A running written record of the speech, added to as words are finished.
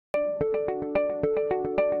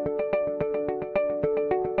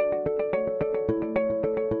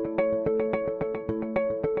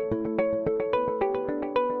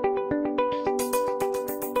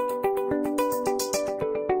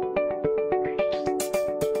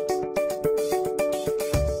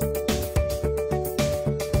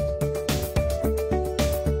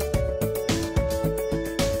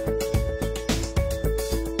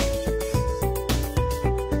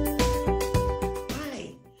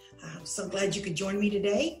So glad you could join me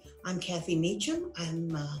today. I'm Kathy Meacham.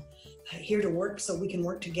 I'm here to work so we can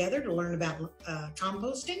work together to learn about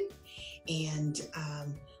composting. And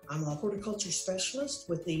I'm a horticulture specialist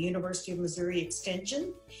with the University of Missouri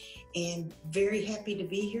Extension, and very happy to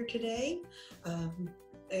be here today.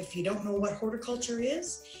 If you don't know what horticulture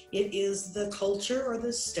is, it is the culture or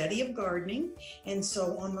the study of gardening. And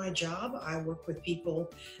so on my job, I work with people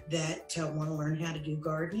that want to learn how to do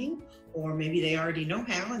gardening, or maybe they already know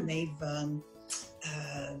how and they've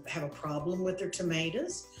have a problem with their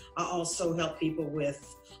tomatoes. I also help people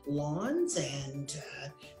with lawns and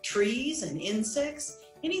trees and insects,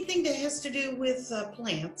 anything that has to do with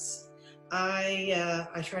plants.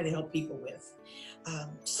 I try to help people with.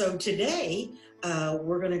 So today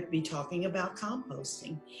we're going to be talking about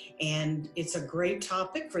composting, and it's a great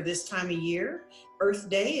topic for this time of year. Earth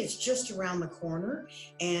Day is just around the corner,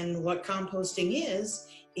 and what composting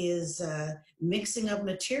is mixing of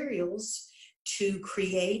materials to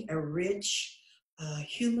create a rich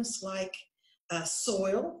humus-like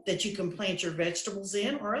soil that you can plant your vegetables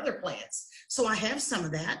in or other plants. So I have some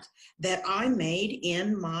of that I made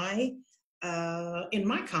in my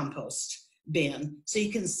compost bin. So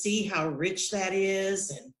you can see how rich that is,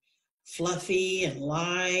 and fluffy and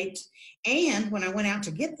light. And when I went out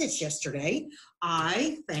to get this yesterday,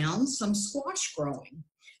 I found some squash growing.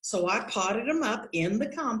 So I potted them up in the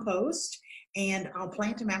compost, and I'll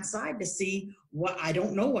plant them outside to see what, I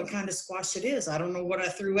don't know what kind of squash it is. I don't know what I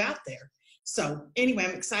threw out there. So anyway,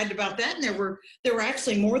 I'm excited about that. And there were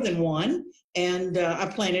actually more than one, and I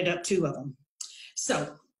planted up 2 of them.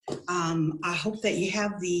 So I hope that you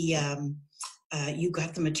have you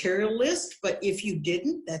got the material list, but if you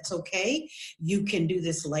didn't, that's okay. You can do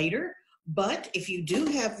this later. But if you do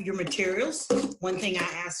have your materials, one thing I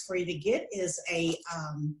ask for you to get is a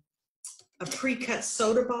pre-cut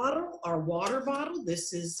soda bottle or water bottle.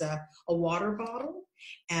 This is a water bottle,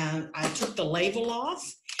 and I took the label off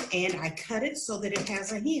and I cut it so that it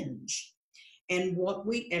has a hinge. And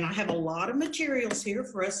I have a lot of materials here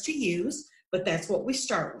for us to use, but that's what we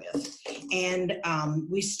start with. And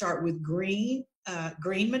we start with green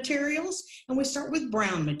materials, and we start with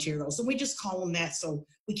brown materials, and we just call them that so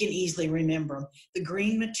we can easily remember them. The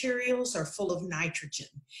green materials are full of nitrogen,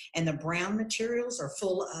 and the brown materials are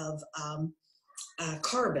full of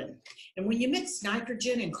carbon. And when you mix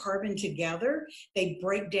nitrogen and carbon together, they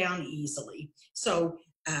break down easily. So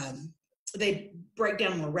they break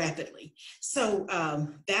down more rapidly. So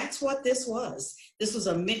that's what this was. This was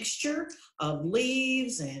a mixture of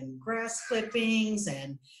leaves and grass clippings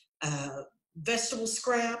and vegetable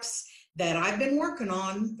scraps that I've been working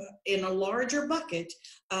on in a larger bucket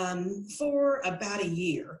for about a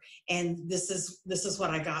year. And this is what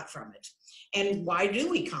I got from it. And why do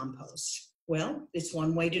we compost? Well, it's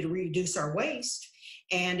one way to reduce our waste,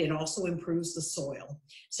 and it also improves the soil.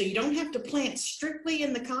 So you don't have to plant strictly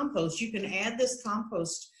in the compost. You can add this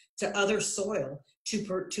compost to other soil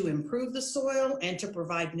to improve the soil and to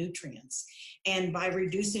provide nutrients. And by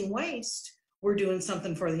reducing waste, we're doing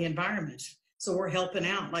something for the environment. So we're helping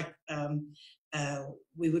out like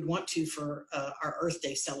we would want to for our Earth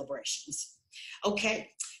Day celebrations. Okay,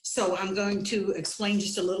 so I'm going to explain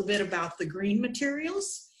just a little bit about the green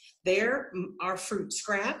materials. There are fruit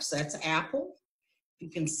scraps. That's apple.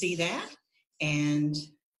 You can see that. And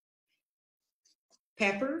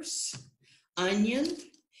peppers, onion.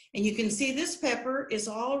 And you can see this pepper is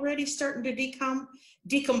already starting to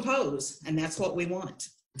decompose, and that's what we want.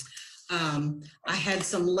 I had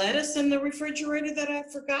some lettuce in the refrigerator that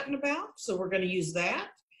I've forgotten about, so we're going to use that.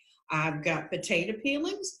 I've got potato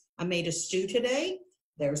peelings. I made a stew today.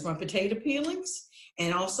 There's my potato peelings.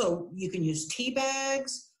 And also you can use tea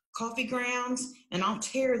bags, coffee grounds, and I'll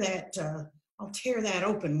tear that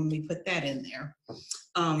open when we put that in there.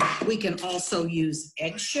 We can also use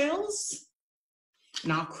eggshells,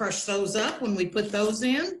 and I'll crush those up when we put those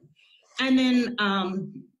in. And then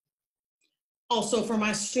also for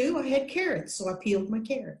my stew, I had carrots, so I peeled my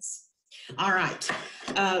carrots. All right,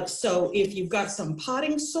 so if you've got some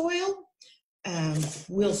potting soil,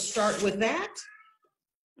 we'll start with that.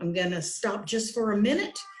 I'm gonna stop just for a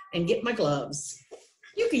minute and get my gloves.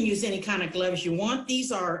 You can use any kind of gloves you want.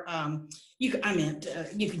 These are, you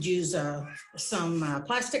could use some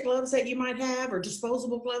plastic gloves that you might have, or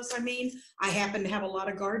disposable gloves, I mean. I happen to have a lot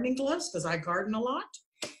of gardening gloves because I garden a lot.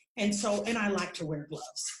 And I like to wear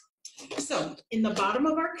gloves. So in the bottom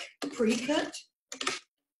of our pre-cut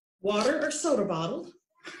water or soda bottle,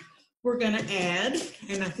 we're gonna add,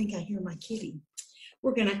 and I think I hear my kitty,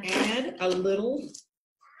 we're gonna add a little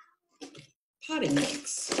potting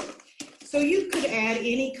mix. So you could add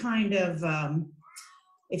any kind of,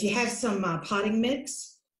 if you have some potting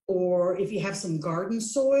mix, or if you have some garden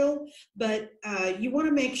soil, but you want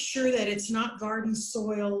to make sure that it's not garden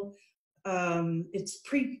soil. You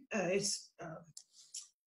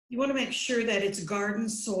want to make sure that it's garden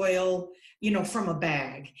soil, you know, from a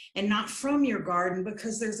bag and not from your garden,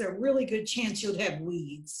 because there's a really good chance you'll have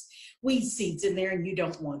weed seeds in there, and you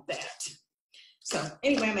don't want that. So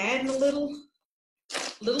anyway, I'm adding a little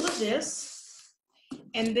of this,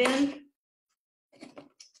 and then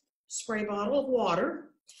spray bottle of water.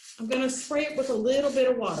 I'm going to spray it with a little bit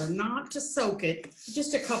of water, not to soak it,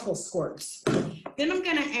 just a couple squirts. Then I'm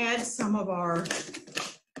going to add some of our,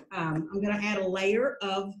 I'm going to add a layer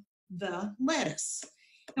of the lettuce.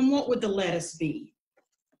 And what would the lettuce be?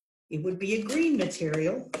 It would be a green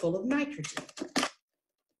material full of nitrogen.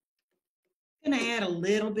 I'm going to add a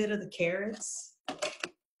little bit of the carrots.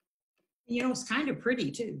 You know, it's kind of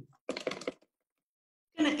pretty too.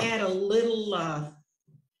 I'm going to add a little,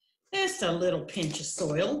 just a little pinch of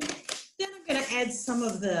soil. Then I'm going to add some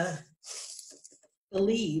of the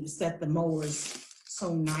leaves that the mowers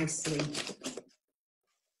so nicely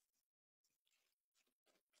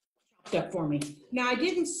chopped up for me. Now, I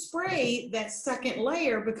didn't spray that second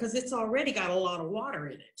layer because it's already got a lot of water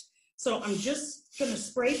in it. So I'm just going to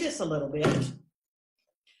spray this a little bit.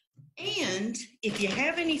 And if you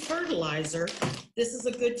have any fertilizer, this is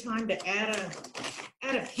a good time to add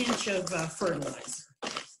a pinch of fertilizer.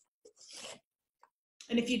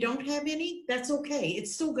 And if you don't have any, that's okay.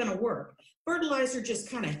 It's still going to work. Fertilizer just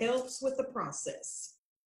kind of helps with the process.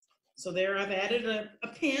 So there I've added a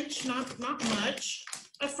pinch, not much,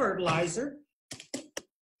 of fertilizer.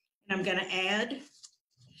 And I'm going to add,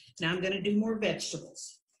 now I'm going to do more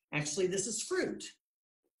vegetables. Actually, this is fruit.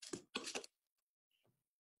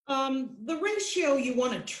 The ratio you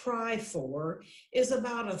want to try for is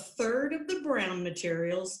about 1/3 of the brown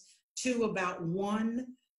materials to about 1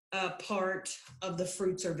 part of the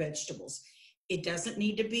fruits or vegetables. It doesn't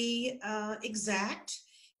need to be exact.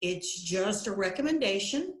 It's just a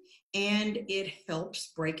recommendation, and it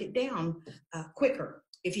helps break it down quicker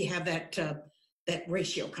if you have that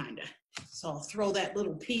ratio kind of. So I'll throw that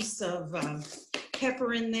little piece of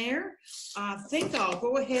pepper in there. I think I'll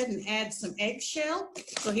go ahead and add some eggshell.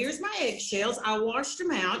 So here's my eggshells. I washed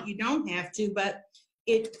them out. You don't have to, but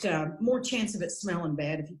it more chance of it smelling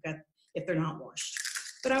bad if they're not washed.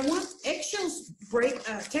 But I want eggshells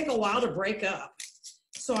take a while to break up.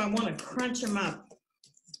 So I want to crunch them up.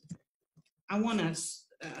 I want to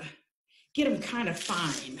get them kind of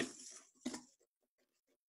fine.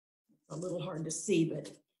 A little hard to see,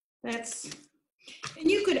 but that's,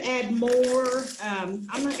 and you could add more. I'm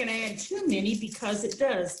not going to add too many because it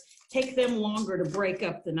does take them longer to break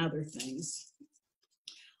up than other things.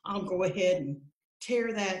 I'll go ahead and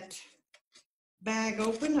tear that bag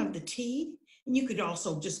open of the tea. And you could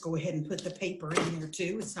also just go ahead and put the paper in there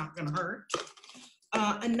too. It's not going to hurt.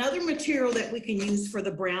 Another material that we can use for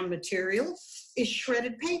the brown material is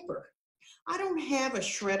shredded paper. I don't have a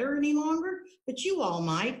shredder any longer, but you all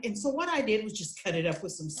might. And so what I did was just cut it up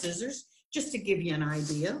with some scissors just to give you an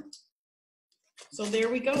idea. So there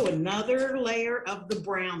we go, another layer of the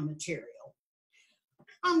brown material.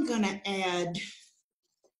 I'm going to add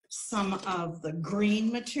some of the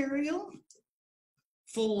green material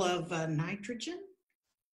full of nitrogen.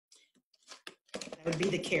 That would be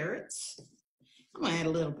the carrots. I'm going to add a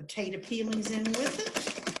little potato peelings in with it.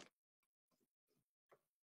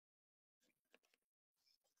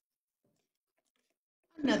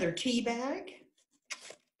 Another tea bag.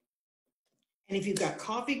 And if you've got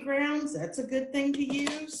coffee grounds, that's a good thing to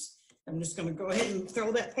use. I'm just going to go ahead and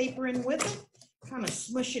throw that paper in with it. Kind of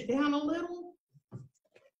smush it down a little.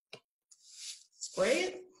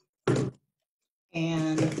 Spray it.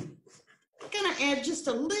 And I'm going to add just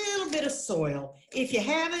a little bit of soil. If you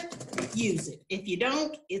have it, use it. If you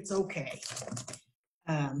don't, it's okay.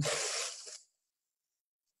 Now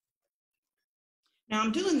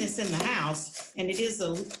I'm doing this in the house, and it is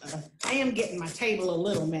I am getting my table a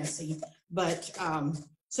little messy, but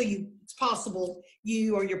so it's possible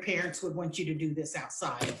you or your parents would want you to do this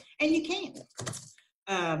outside, and you can.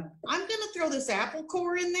 I'm going to throw this apple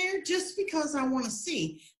core in there just because I want to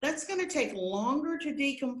see. That's going to take longer to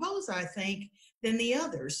decompose, I think, than the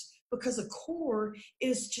others, because a core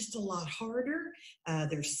is just a lot harder.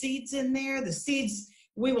 There's seeds in there. The seeds,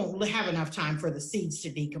 we won't have enough time for the seeds to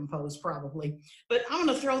decompose probably, but I'm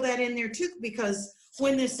going to throw that in there too, because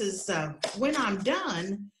when this is, when I'm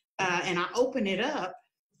done and I open it up,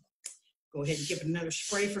 go ahead and give it another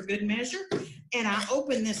spray for good measure, and I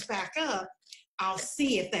open this back up, I'll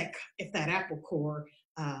see if that apple core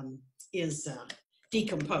is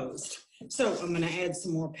decomposed. So I'm going to add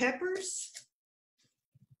some more peppers,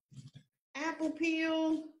 apple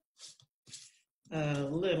peel, A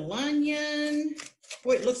little onion.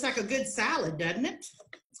 Boy, it looks like a good salad, doesn't it?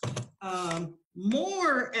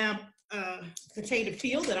 More potato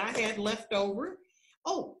peel that I had left over.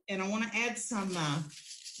 Oh, and I want to add some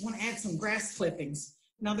grass clippings.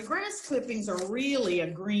 Now the grass clippings are really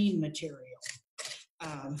a green material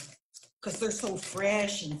because they're so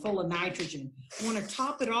fresh and full of nitrogen. I want to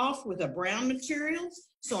top it off with a brown material,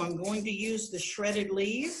 so I'm going to use the shredded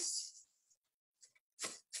leaves.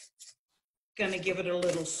 Gonna give it a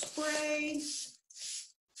little spray.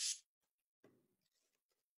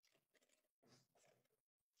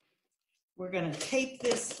 We're gonna tape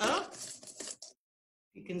this up.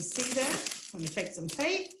 You can see that. I'm gonna take some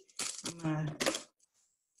tape. I'm gonna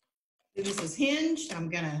do this as hinged. I'm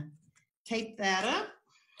gonna tape that up.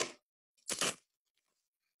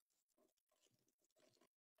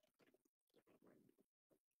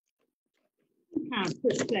 Kind of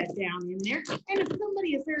push that down in there. And if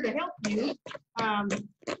somebody is there to help you, that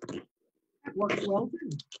works well too.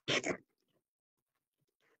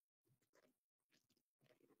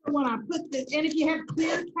 So when I put this, and if you have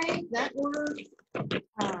clear tape, that works.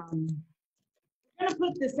 I'm gonna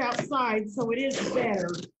put this outside, so it is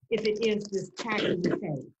better if it is this packing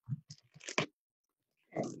tape.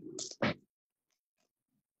 Okay.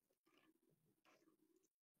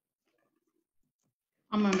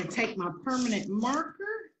 I'm going to take my permanent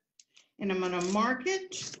marker and I'm going to mark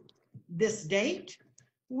it this date,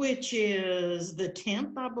 which is the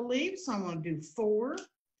 10th, I believe. So I'm going to do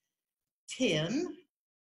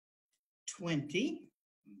 4/10/20.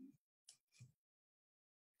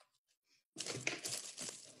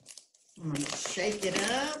 I'm going to shake it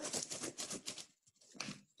up.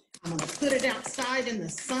 I'm going to put it outside in the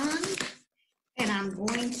sun, and I'm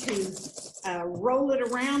going to roll it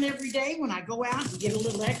around every day when I go out and get a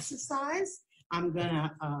little exercise. I'm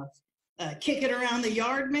gonna kick it around the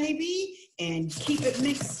yard maybe and keep it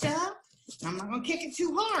mixed up. I'm not gonna kick it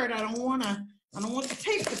too hard. I don't want the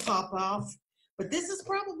tape to pop off. But this is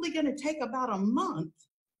probably gonna take about a month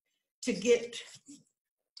to get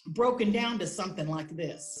broken down to something like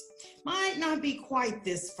this. Might not be quite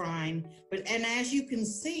this fine, and as you can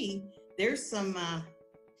see, there's some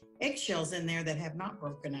eggshells in there that have not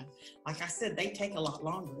broken up. Like I said, they take a lot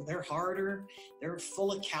longer. They're harder, they're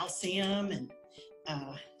full of calcium, and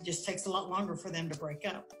it just takes a lot longer for them to break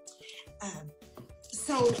up.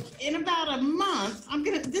 So in about a month,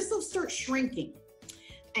 this will start shrinking.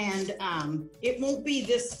 And it won't be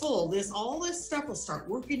this full. All this stuff will start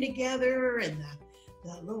working together, and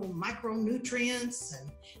the little micronutrients,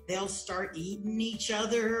 and they'll start eating each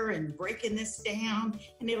other and breaking this down,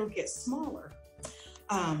 and it'll get smaller.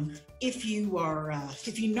 If you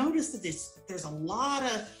notice that there's a lot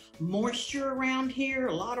of moisture around here,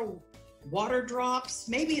 a lot of water drops,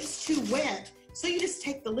 maybe it's too wet, so you just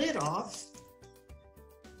take the lid off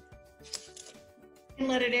and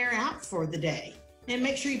let it air out for the day. And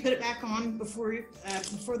make sure you put it back on before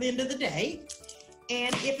the end of the day.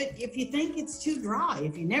 And if you think it's too dry,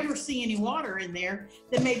 if you never see any water in there,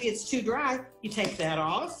 then maybe it's too dry. You take that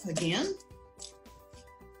off again.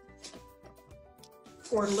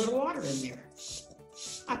 Squirt a little water in there.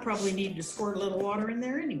 I probably need to squirt a little water in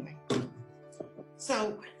there anyway.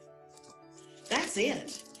 So that's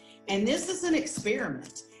it. And this is an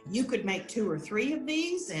experiment. You could make 2 or 3 of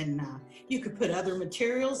these, and you could put other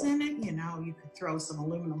materials in it. You know, you could throw some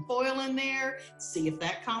aluminum foil in there, see if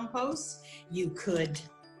that composts. You could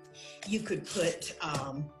put,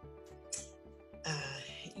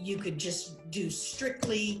 you could just do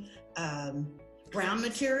strictly brown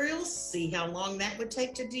materials, see how long that would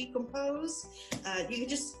take to decompose. You could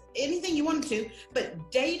just, anything you wanted to,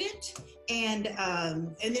 but date it, and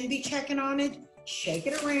then be checking on it. Shake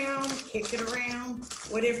it around, kick it around,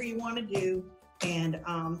 whatever you want to do. And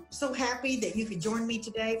so happy that you could join me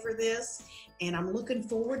today for this. And I'm looking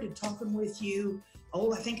forward to talking with you,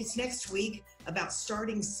 I think it's next week, about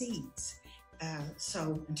starting seeds.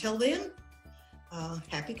 So until then,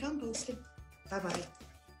 happy composting. Bye-bye.